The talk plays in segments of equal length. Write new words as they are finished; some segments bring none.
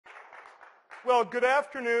Well, good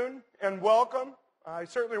afternoon and welcome. I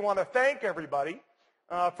certainly want to thank everybody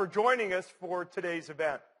for joining us for today's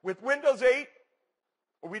event. With Windows 8,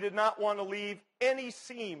 we did not want to leave any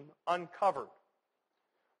seam uncovered.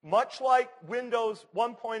 Much like Windows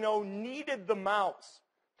 1.0 needed the mouse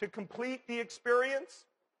to complete the experience,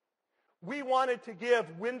 we wanted to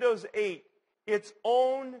give Windows 8 its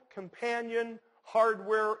own companion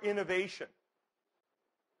hardware innovation.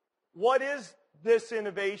 What is this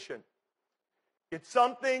innovation? It's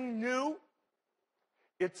something new.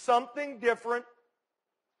 It's something different.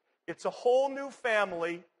 It's a whole new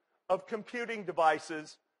family of computing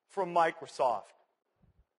devices from Microsoft.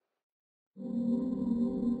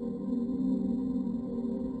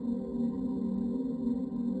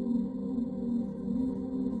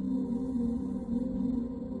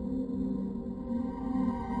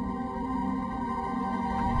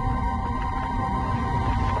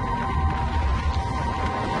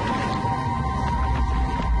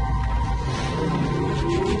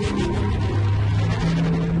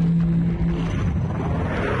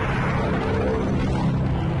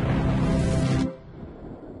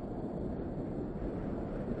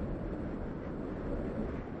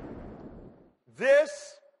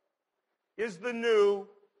 This is the new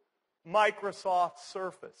Microsoft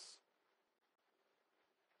Surface.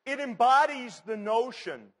 It embodies the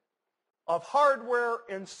notion of hardware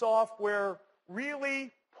and software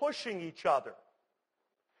really pushing each other.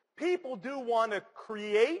 People do want to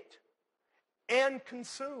create and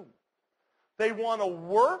consume. They want to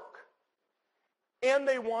work and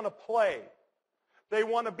they want to play. They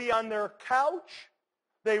want to be on their couch.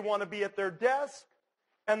 They want to be at their desk.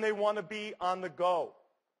 And they want to be on the go.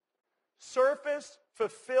 Surface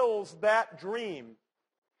fulfills that dream.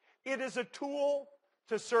 It is a tool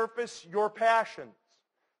to surface your passions,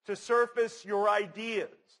 to surface your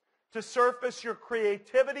ideas, to surface your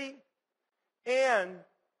creativity, and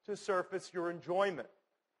to surface your enjoyment.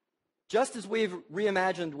 Just as we've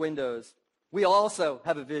reimagined Windows, we also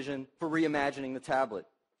have a vision for reimagining the tablet.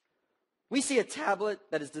 We see a tablet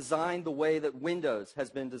that is designed the way that Windows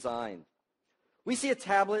has been designed. We see a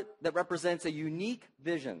tablet that represents a unique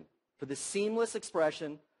vision for the seamless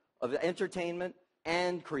expression of entertainment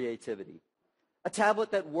and creativity. A tablet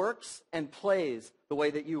that works and plays the way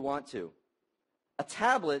that you want to. A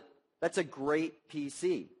tablet that's a great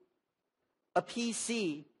PC. A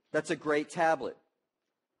PC that's a great tablet.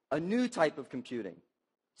 A new type of computing,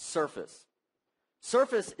 Surface.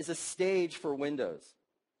 Surface is a stage for Windows.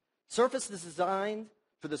 Surface is designed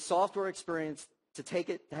for the software experience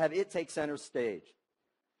to have it take center stage.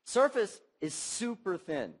 Surface is super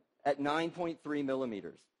thin at 9.3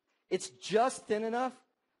 millimeters. It's just thin enough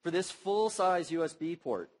for this full-size USB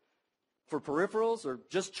port for peripherals or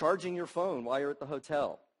just charging your phone while you're at the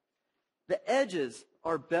hotel. The edges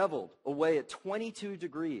are beveled away at 22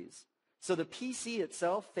 degrees, so the PC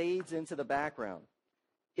itself fades into the background.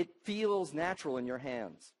 It feels natural in your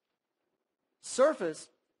hands. Surface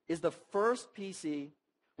is the first PC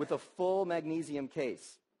with a full magnesium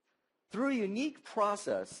case. Through a unique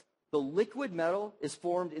process, the liquid metal is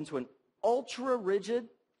formed into an ultra-rigid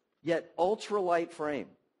yet ultra-light frame.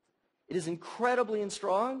 It is incredibly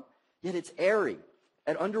strong, yet it's airy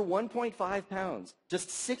at under 1.5 pounds, just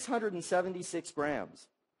 676 grams,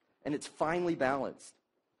 and it's finely balanced.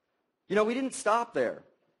 You know, we didn't stop there.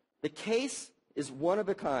 The case is one of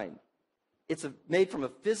a kind. It's made from a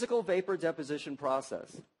physical vapor deposition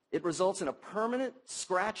process. It results in a permanent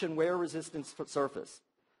scratch and wear resistant surface.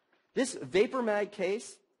 This Vapor Mag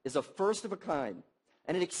case is a first of a kind,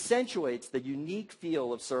 and it accentuates the unique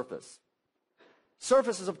feel of Surface.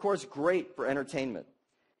 Surface is, of course, great for entertainment.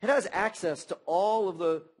 It has access to all of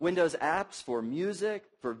the Windows apps for music,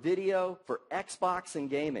 for video, for Xbox and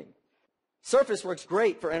gaming. Surface works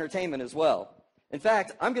great for entertainment as well. In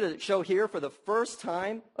fact, I'm going to show here for the first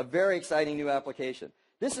time a very exciting new application.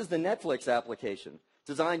 This is the Netflix application,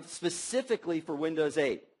 designed specifically for Windows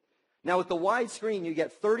 8. Now, with the wide screen, you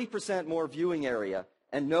get 30% more viewing area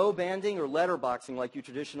and no banding or letterboxing like you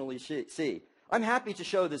traditionally see. I'm happy to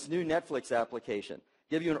show this new Netflix application,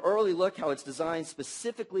 give you an early look how it's designed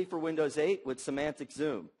specifically for Windows 8 with semantic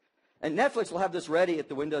zoom. And Netflix will have this ready at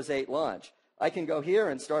the Windows 8 launch. I can go here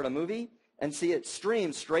and start a movie and see it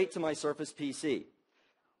stream straight to my Surface PC,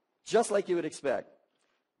 just like you would expect.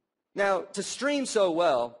 Now, to stream so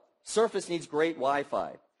well, Surface needs great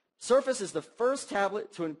Wi-Fi. Surface is the first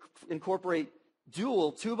tablet to incorporate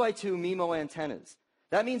dual 2x2 MIMO antennas.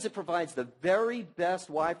 That means it provides the very best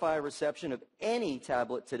Wi-Fi reception of any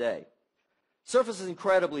tablet today. Surface is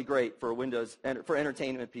incredibly great for Windows and for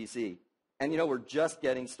entertainment PC. And you know, we're just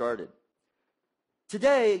getting started.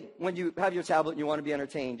 Today, when you have your tablet and you want to be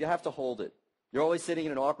entertained, you have to hold it. You're always sitting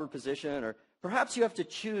in an awkward position, or perhaps you have to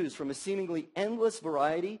choose from a seemingly endless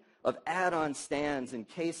variety of add-on stands and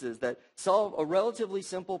cases that solve a relatively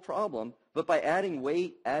simple problem, but by adding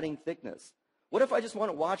weight, adding thickness. What if I just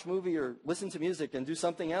want to watch a movie or listen to music and do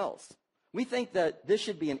something else? We think that this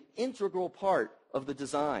should be an integral part of the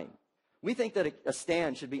design. We think that a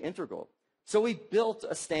stand should be integral. So we built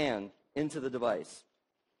a stand into the device.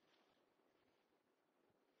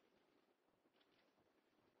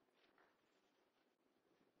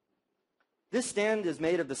 This stand is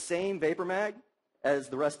made of the same vapor mag as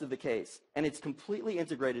the rest of the case, and it's completely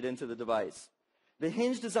integrated into the device. The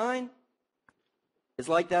hinge design is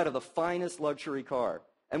like that of the finest luxury car,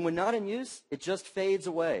 and when not in use, it just fades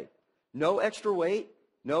away. No extra weight,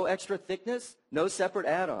 no extra thickness, no separate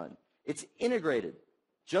add-on. It's integrated,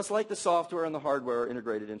 just like the software and the hardware are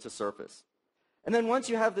integrated into Surface. And then once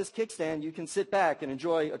you have this kickstand, you can sit back and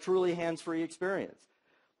enjoy a truly hands-free experience.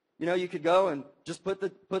 You know, you could go and just put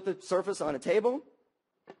the Surface on a table,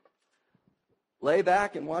 lay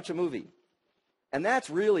back and watch a movie. And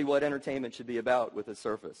that's really what entertainment should be about with a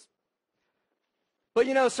Surface. But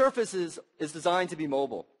you know, Surface is designed to be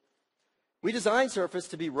mobile. We designed Surface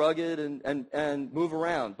to be rugged and move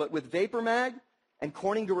around. But with Vapor Mag and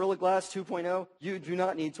Corning Gorilla Glass 2.0, you do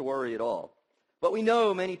not need to worry at all. But we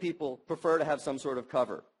know many people prefer to have some sort of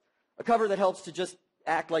cover. A cover that helps to just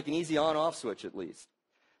act like an easy on-off switch at least.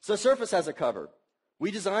 So Surface has a cover. We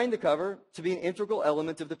designed the cover to be an integral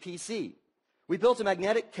element of the PC. We built a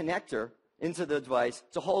magnetic connector into the device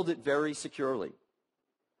to hold it very securely.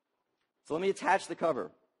 So let me attach the cover.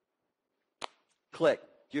 Click.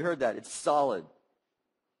 You heard that. It's solid.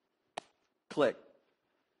 Click.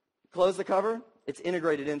 Close the cover. It's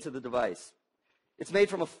integrated into the device. It's made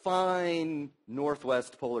from a fine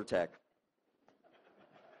Northwest Polartec.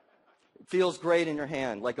 It feels great in your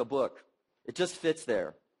hand, like a book. It just fits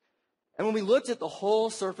there. And when we looked at the whole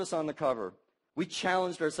surface on the cover, we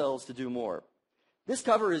challenged ourselves to do more. This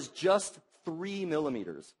cover is just 3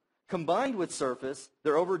 millimeters. Combined with Surface,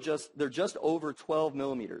 they're just over 12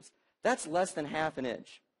 millimeters. That's less than half an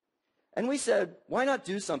inch. And we said, why not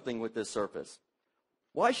do something with this Surface?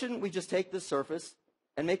 Why shouldn't we just take this Surface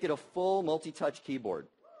and make it a full multi-touch keyboard?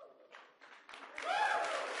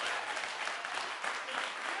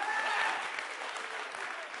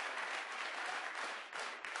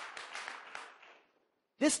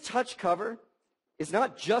 This touch cover is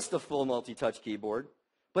not just a full multi-touch keyboard,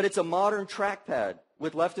 but it's a modern trackpad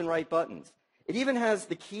with left and right buttons. It even has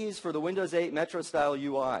the keys for the Windows 8 Metro-style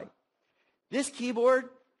UI. This keyboard,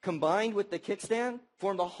 combined with the kickstand,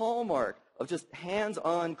 form the hallmark of just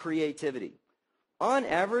hands-on creativity. On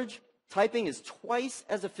average, typing is twice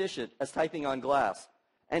as efficient as typing on glass,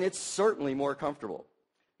 and it's certainly more comfortable.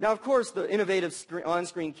 Now, of course, the innovative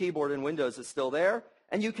on-screen keyboard in Windows is still there,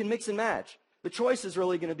 and you can mix and match. The choice is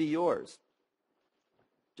really going to be yours.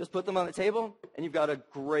 Just put them on the table, and you've got a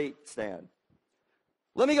great stand.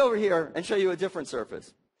 Let me go over here and show you a different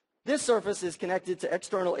Surface. This Surface is connected to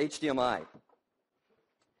external HDMI.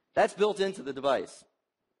 That's built into the device.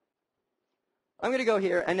 I'm going to go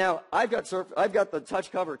here, and now I've got the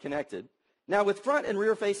touch cover connected. Now, with front and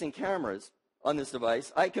rear-facing cameras on this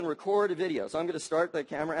device, I can record a video. So I'm going to start the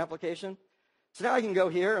camera application. So now I can go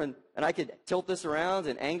here, and I could tilt this around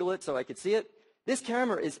and angle it so I could see it. This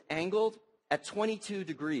camera is angled at 22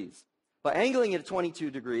 degrees. By angling it at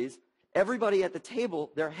 22 degrees, everybody at the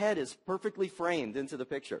table, their head is perfectly framed into the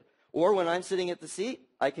picture. Or when I'm sitting at the seat,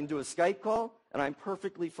 I can do a Skype call, and I'm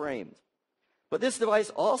perfectly framed. But this device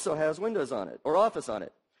also has Windows on it, or Office on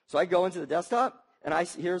it. So I go into the desktop, and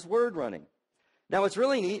here's Word running. Now what's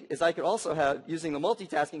really neat is I could also have, using the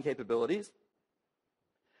multitasking capabilities,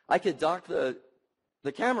 I could dock the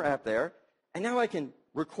camera app there, and now I can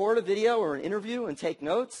record a video or an interview and take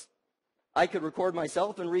notes. I could record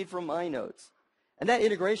myself and read from my notes. And that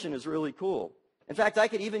integration is really cool. In fact, I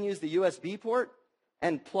could even use the USB port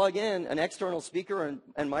and plug in an external speaker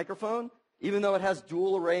and microphone, even though it has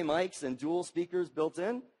dual array mics and dual speakers built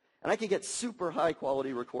in, and I can get super high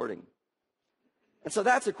quality recording. And so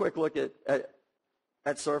that's a quick look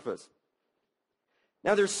at Surface.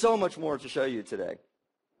 Now there's so much more to show you today.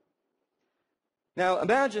 Now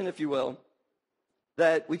imagine, if you will,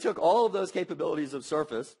 that we took all of those capabilities of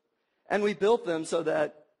Surface and we built them so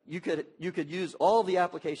that you could use all the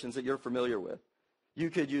applications that you're familiar with. You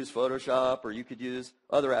could use Photoshop, or you could use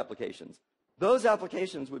other applications. Those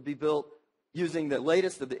applications would be built using the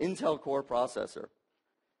latest of the Intel Core processor.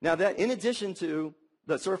 Now, that in addition to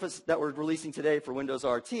the Surface that we're releasing today for Windows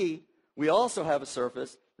RT, we also have a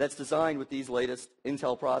Surface that's designed with these latest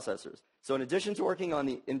Intel processors. So in addition to working on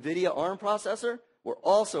the NVIDIA ARM processor, we're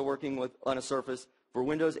also working on a Surface for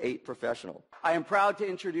Windows 8 Professional. I am proud to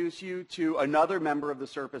introduce you to another member of the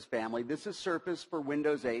Surface family. This is Surface for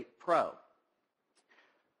Windows 8 Pro.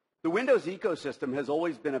 The Windows ecosystem has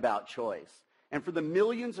always been about choice. And for the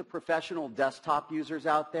millions of professional desktop users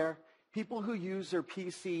out there, people who use their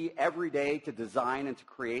PC every day to design and to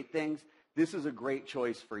create things, this is a great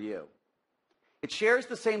choice for you. It shares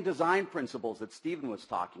the same design principles that Stephen was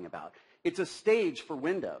talking about. It's a stage for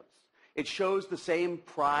Windows. It shows the same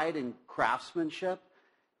pride and craftsmanship.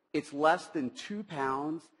 It's less than 2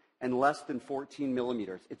 pounds and less than 14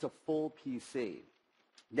 millimeters. It's a full PC.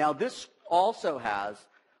 Now, this also has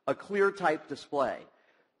a ClearType display.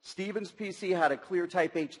 Stephen's PC had a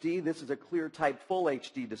ClearType HD. This is a ClearType Full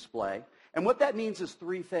HD display. And what that means is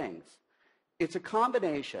 3 things. It's a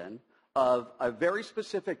combination of a very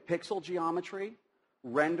specific pixel geometry,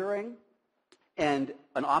 rendering, and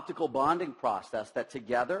an optical bonding process that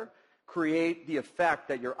together create the effect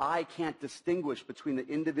that your eye can't distinguish between the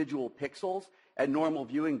individual pixels at normal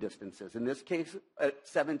viewing distances, in this case at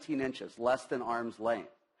 17 inches, less than arm's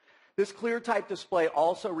length. This ClearType display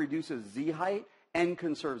also reduces Z height and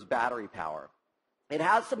conserves battery power. It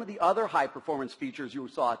has some of the other high-performance features you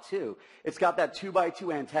saw too. It's got that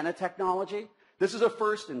 2x2 antenna technology. This is a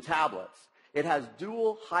first in tablets. It has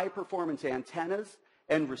dual high-performance antennas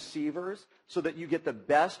and receivers so that you get the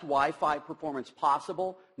best Wi-Fi performance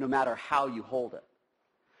possible no matter how you hold it.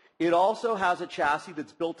 It also has a chassis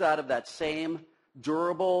that's built out of that same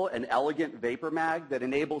durable and elegant vapor mag that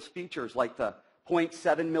enables features like the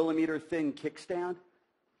 0.7 millimeter thin kickstand,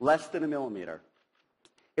 less than a millimeter.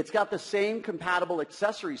 It's got the same compatible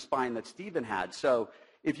accessory spine that Stephen had. So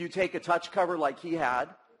if you take a touch cover like he had,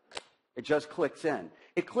 it just clicks in.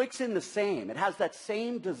 It clicks in the same. It has that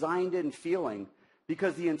same designed-in feeling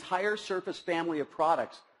because the entire Surface family of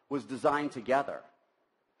products was designed together.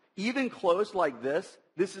 Even closed like this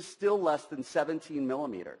is still less than 17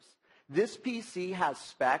 millimeters. This PC has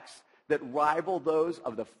specs that rival those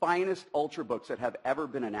of the finest Ultrabooks that have ever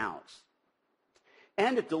been announced.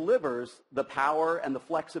 And it delivers the power and the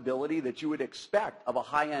flexibility that you would expect of a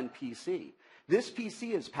high-end PC. This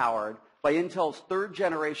PC is powered by Intel's 3rd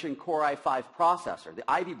generation Core i5 processor, the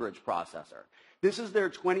Ivy Bridge processor. This is their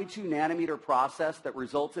 22 nanometer process that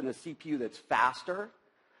results in a CPU that's faster,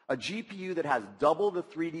 a GPU that has double the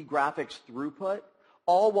 3D graphics throughput,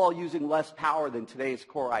 all while using less power than today's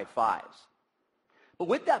Core i5s. But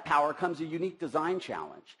with that power comes a unique design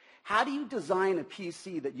challenge. How do you design a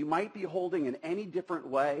PC that you might be holding in any different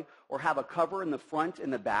way or have a cover in the front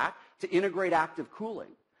and the back to integrate active cooling?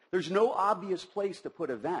 There's no obvious place to put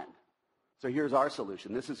a vent. So here's our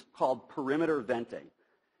solution. This is called perimeter venting.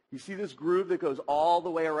 You see this groove that goes all the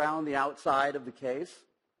way around the outside of the case?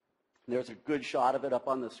 There's a good shot of it up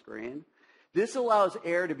on the screen. This allows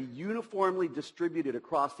air to be uniformly distributed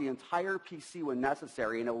across the entire PC when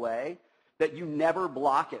necessary in a way that you never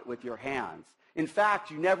block it with your hands. In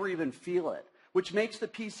fact, you never even feel it, which makes the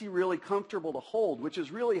PC really comfortable to hold, which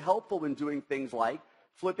is really helpful when doing things like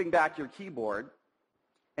flipping back your keyboard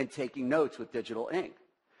and taking notes with digital ink.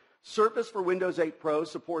 Surface for Windows 8 Pro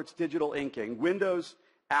supports digital inking. Windows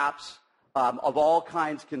apps of all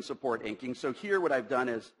kinds can support inking. So here what I've done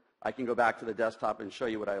is I can go back to the desktop and show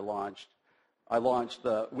you what I launched. I launched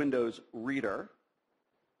the Windows Reader.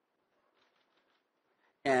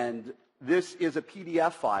 And this is a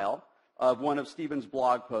PDF file of one of Stephen's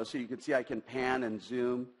blog posts. So you can see I can pan and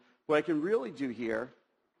zoom. What I can really do here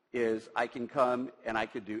is I can come and I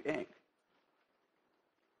could do ink.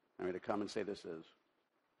 I'm going to come and say this is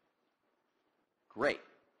great.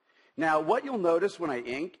 Now, what you'll notice when I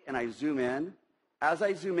ink and I zoom in, as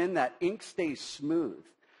I zoom in, that ink stays smooth.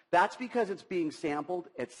 That's because it's being sampled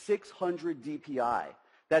at 600 DPI.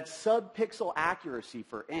 That's sub-pixel accuracy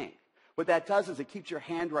for ink. What that does is it keeps your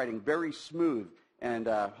handwriting very smooth, and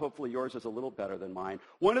hopefully yours is a little better than mine.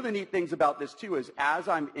 One of the neat things about this, too, is as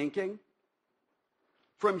I'm inking,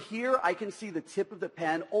 from here I can see the tip of the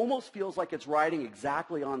pen almost feels like it's writing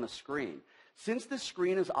exactly on the screen. Since the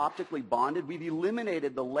screen is optically bonded, we've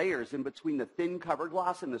eliminated the layers in between the thin cover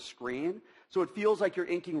glass and the screen, so it feels like you're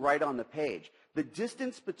inking right on the page. The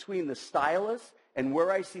distance between the stylus and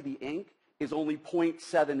where I see the ink is only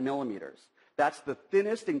 0.7 millimeters. That's the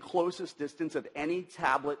thinnest and closest distance of any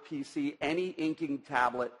tablet PC, any inking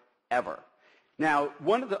tablet ever. Now,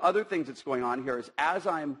 one of the other things that's going on here is as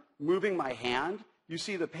I'm moving my hand, you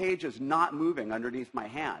see the page is not moving underneath my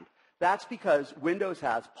hand. That's because Windows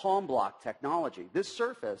has palm block technology. This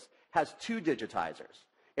Surface has 2 digitizers.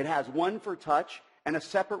 It has one for touch and a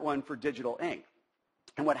separate one for digital ink.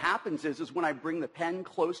 And what happens is when I bring the pen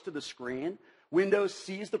close to the screen, Windows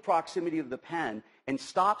sees the proximity of the pen and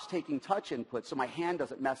stops taking touch input so my hand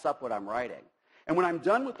doesn't mess up what I'm writing. And when I'm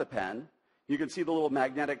done with the pen, you can see the little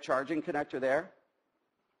magnetic charging connector there.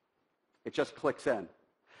 It just clicks in.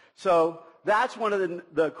 So that's one of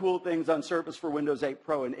the cool things on Surface for Windows 8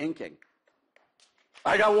 Pro and inking.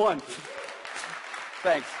 I got one.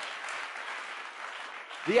 Thanks.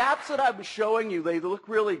 The apps that I was showing you, they look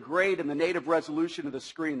really great in the native resolution of the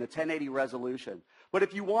screen, the 1080 resolution. But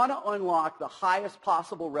if you want to unlock the highest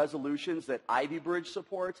possible resolutions that Ivy Bridge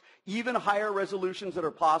supports, even higher resolutions that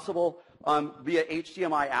are possible via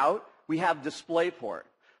HDMI out, we have DisplayPort.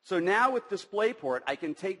 So now with DisplayPort, I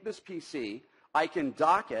can take this PC, I can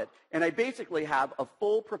dock it, and I basically have a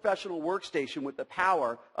full professional workstation with the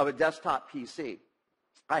power of a desktop PC.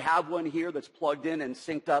 I have one here that's plugged in and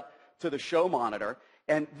synced up to the show monitor.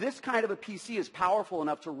 And this kind of a PC is powerful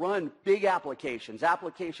enough to run big applications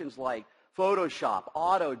like Photoshop,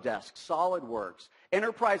 Autodesk, SolidWorks,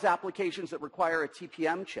 enterprise applications that require a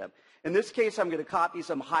TPM chip. In this case, I'm going to copy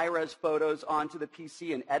some high-res photos onto the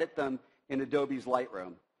PC and edit them in Adobe's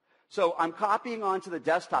Lightroom. So I'm copying onto the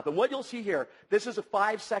desktop. And what you'll see here, this is a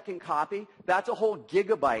 5-second copy. That's a whole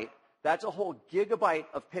gigabyte. That's a whole gigabyte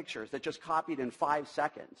of pictures that just copied in 5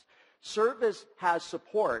 seconds. Surface has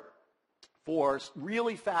support for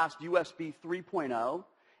really fast USB 3.0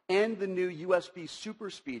 and the new USB super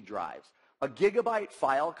speed drives. A gigabyte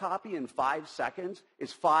file copy in 5 seconds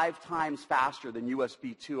is 5 times faster than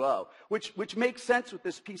USB 2.0, which makes sense with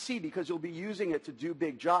this PC because you'll be using it to do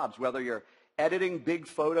big jobs, whether you're editing big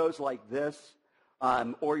photos like this,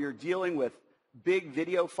 or you're dealing with big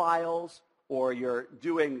video files, or you're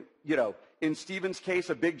doing, in Stephen's case,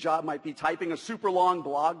 a big job might be typing a super long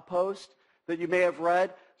blog post that you may have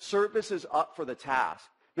read. Surface is up for the task.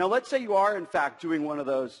 Now, let's say you are, in fact, doing one of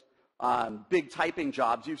those big typing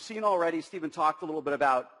jobs. You've seen already, Stephen talked a little bit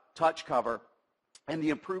about touch cover and the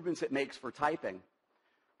improvements it makes for typing.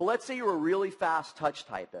 Well, let's say you're a really fast touch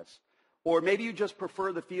typist, or maybe you just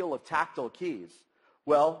prefer the feel of tactile keys.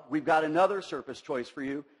 Well, we've got another Surface choice for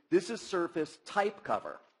you. This is Surface Type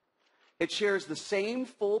Cover. It shares the same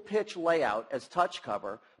full-pitch layout as touch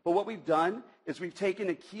cover, but what we've done is we've taken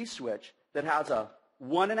a key switch that has a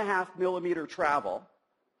 1.5 millimeter travel,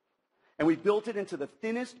 and we built it into the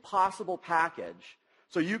thinnest possible package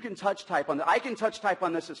so you can touch type on it. I can touch type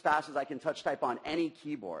on this as fast as I can touch type on any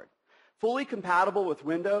keyboard. Fully compatible with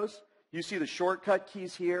Windows. You see the shortcut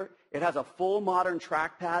keys here. It has a full modern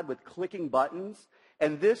trackpad with clicking buttons,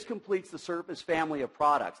 and this completes the Surface family of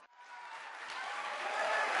products.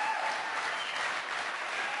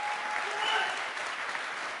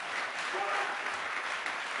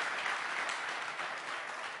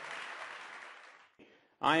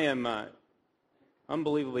 I am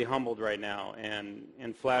unbelievably humbled right now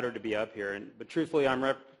and flattered to be up here. But truthfully,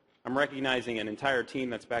 I'm recognizing an entire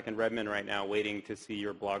team that's back in Redmond right now waiting to see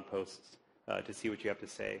your blog posts, to see what you have to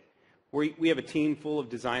say. We have a team full of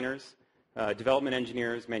designers, development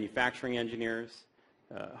engineers, manufacturing engineers,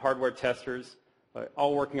 hardware testers,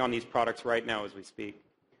 all working on these products right now as we speak.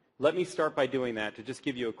 Let me start by doing that to just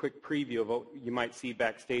give you a quick preview of what you might see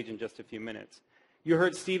backstage in just a few minutes. You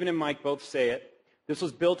heard Stephen and Mike both say it. This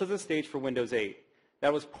was built as a stage for Windows 8.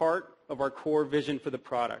 That was part of our core vision for the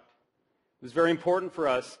product. It was very important for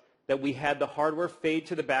us that we had the hardware fade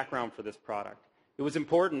to the background for this product. It was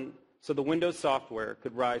important so the Windows software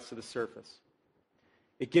could rise to the surface.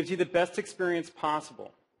 It gives you the best experience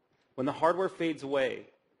possible when the hardware fades away,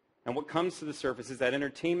 and what comes to the surface is that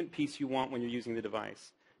entertainment piece you want when you're using the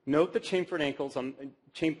device. Note the chamfered angles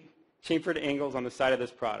on the side of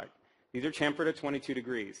this product. These are chamfered at 22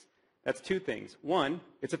 degrees. That's two things. One,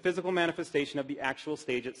 it's a physical manifestation of the actual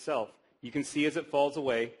stage itself. You can see as it falls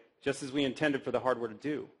away, just as we intended for the hardware to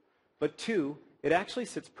do. But two, it actually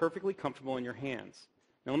sits perfectly comfortable in your hands.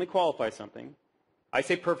 Now let me qualify something. I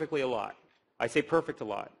say perfectly a lot. I say perfect a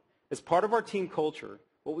lot. As part of our team culture,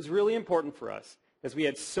 what was really important for us is we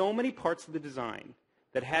had so many parts of the design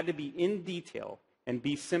that had to be in detail and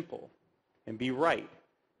be simple and be right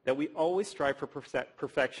that we always strive for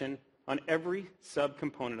perfection on every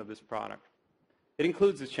subcomponent of this product. It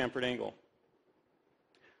includes this chamfered angle.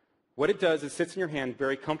 What it does is sits in your hand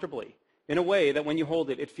very comfortably in a way that when you hold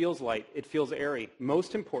it, it feels light, it feels airy.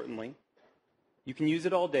 Most importantly, you can use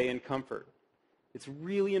it all day in comfort. It's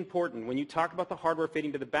really important when you talk about the hardware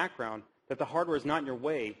fading to the background that the hardware is not in your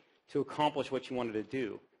way to accomplish what you wanted to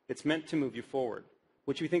do. It's meant to move you forward,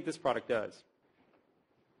 which we think this product does.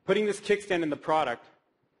 Putting this kickstand in the product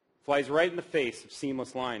flies right in the face of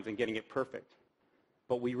seamless lines and getting it perfect.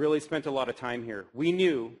 But we really spent a lot of time here. We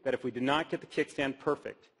knew that if we did not get the kickstand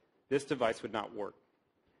perfect, this device would not work.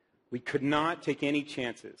 We could not take any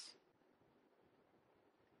chances.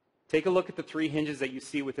 Take a look at the 3 hinges that you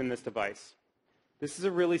see within this device. This is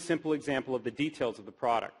a really simple example of the details of the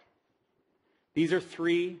product. These are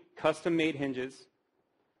 3 custom-made hinges.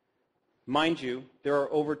 Mind you, there are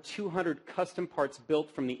over 200 custom parts built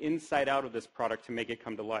from the inside out of this product to make it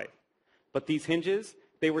come to life. But these hinges,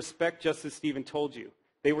 they were spec'd just as Stephen told you.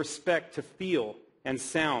 They were spec'd to feel and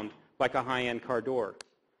sound like a high-end car door.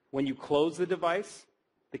 When you close the device,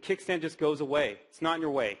 the kickstand just goes away. It's not in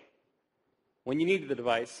your way. When you need the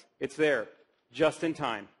device, it's there, just in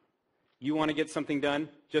time. You want to get something done,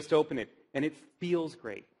 just open it, and it feels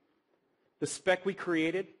great. The spec we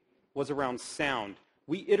created was around sound.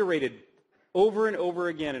 We iterated over and over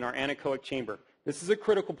again in our anechoic chamber. This is a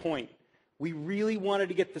critical point. We really wanted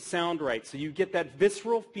to get the sound right, so you get that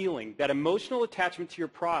visceral feeling, that emotional attachment to your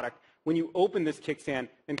product when you open this kickstand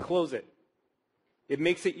and close it. It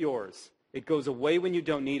makes it yours. It goes away when you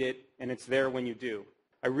don't need it, and it's there when you do.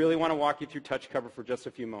 I really want to walk you through touch cover for just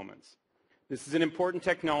a few moments. This is an important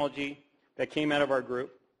technology that came out of our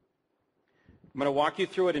group. I'm going to walk you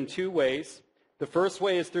through it in 2 ways. The first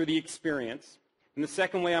way is through the experience, and the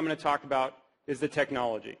second way I'm going to talk about is the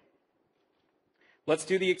technology. Let's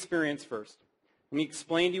do the experience first. Let me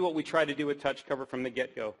explain to you what we try to do with touch cover from the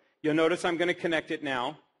get-go. You'll notice I'm going to connect it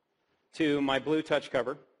now to my blue touch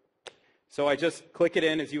cover. So I just click it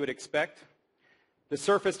in as you would expect. The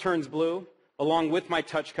surface turns blue along with my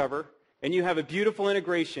touch cover, and you have a beautiful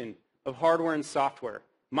integration of hardware and software.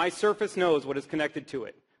 My surface knows what is connected to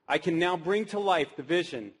it. I can now bring to life the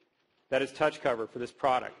vision that is touch cover for this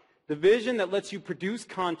product. The vision that lets you produce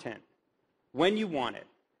content when you want it,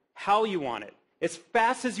 how you want it, as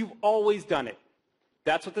fast as you've always done it.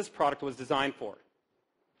 That's what this product was designed for.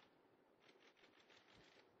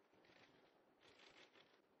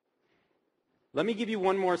 Let me give you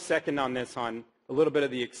one more second on this, on a little bit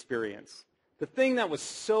of the experience. The thing that was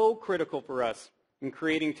so critical for us in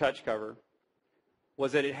creating touch cover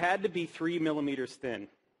was that it had to be 3 millimeters thin.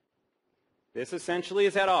 This essentially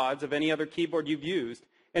is at odds of any other keyboard you've used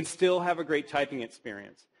and still have a great typing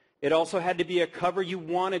experience. It also had to be a cover you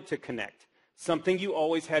wanted to connect, something you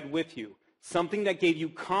always had with you, something that gave you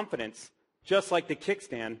confidence, just like the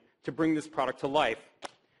kickstand, to bring this product to life.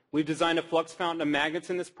 We've designed a flux fountain of magnets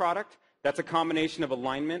in this product. That's a combination of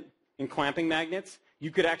alignment and clamping magnets. You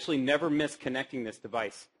could actually never miss connecting this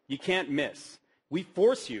device. You can't miss. We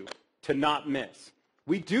force you to not miss.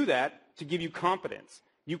 We do that to give you confidence.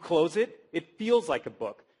 You close it, it feels like a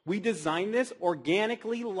book. We designed this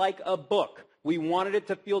organically like a book. We wanted it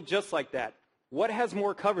to feel just like that. What has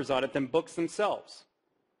more covers on it than books themselves?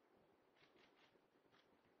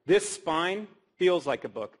 This spine feels like a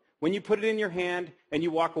book. When you put it in your hand and you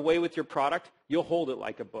walk away with your product, you'll hold it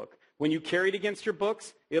like a book. When you carry it against your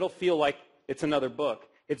books, it'll feel like it's another book.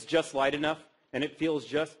 It's just light enough, and it feels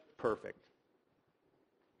just perfect.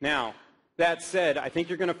 Now, that said, I think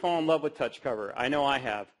you're going to fall in love with touch cover. I know I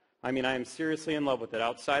have. I mean, I am seriously in love with it.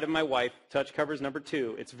 Outside of my wife, touch cover is number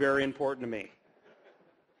 2. It's very important to me.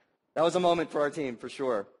 That was a moment for our team, for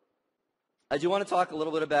sure. I do want to talk a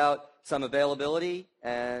little bit about some availability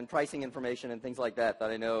and pricing information and things like that that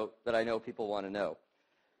I know people want to know.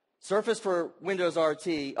 Surface for Windows RT,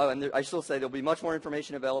 and I still say there'll be much more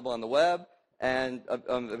information available on the web and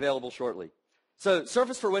available shortly. So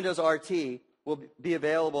Surface for Windows RT will be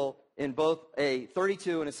available in both a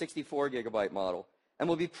 32 and a 64 gigabyte model and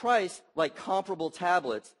will be priced like comparable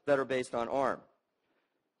tablets that are based on ARM.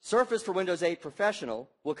 Surface for Windows 8 Professional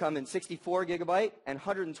will come in 64 gigabyte and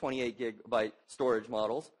 128 gigabyte storage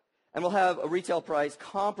models and will have a retail price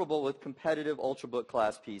comparable with competitive Ultrabook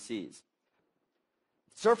class PCs.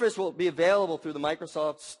 Surface will be available through the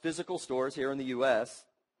Microsoft's physical stores here in the U.S.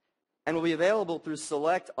 and will be available through the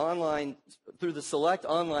select online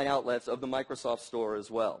outlets of the Microsoft Store as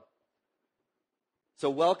well. So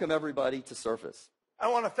welcome everybody to Surface. I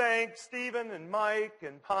want to thank Stephen and Mike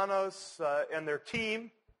and Panos and their team.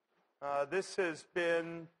 This has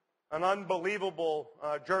been an unbelievable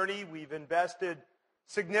journey. We've invested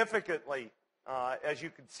significantly, as you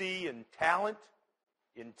can see, in talent,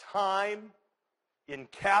 in time, in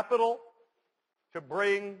capital to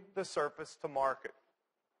bring the Surface to market.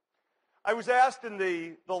 I was asked in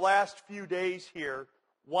the last few days here,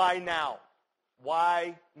 why now?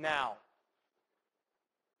 Why now?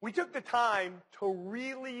 We took the time to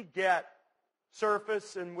really get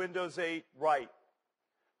Surface and Windows 8 right,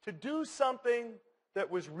 to do something that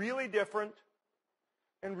was really different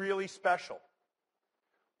and really special.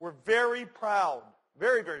 We're very proud,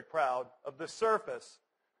 very, very proud of the Surface,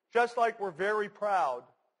 just like we're very proud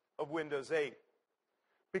of Windows 8.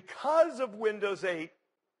 Because of Windows 8,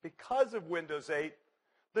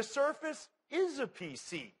 the Surface is a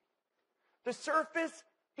PC. The Surface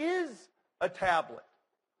is a tablet.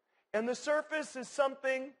 And the Surface is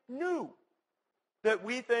something new that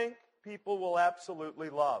we think people will absolutely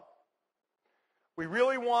love. We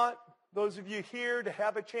really want those of you here to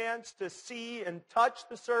have a chance to see and touch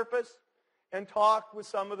the Surface and talk with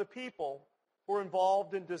some of the people who are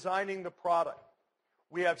involved in designing the product.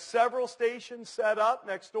 We have several stations set up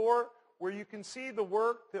next door where you can see the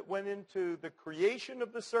work that went into the creation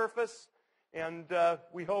of the Surface, and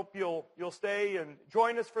we hope you'll stay and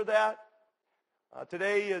join us for that.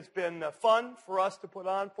 Today has been fun for us to put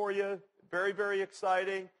on for you, very, very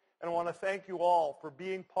exciting, and I want to thank you all for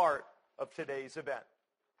being part of today's event.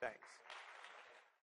 Thanks.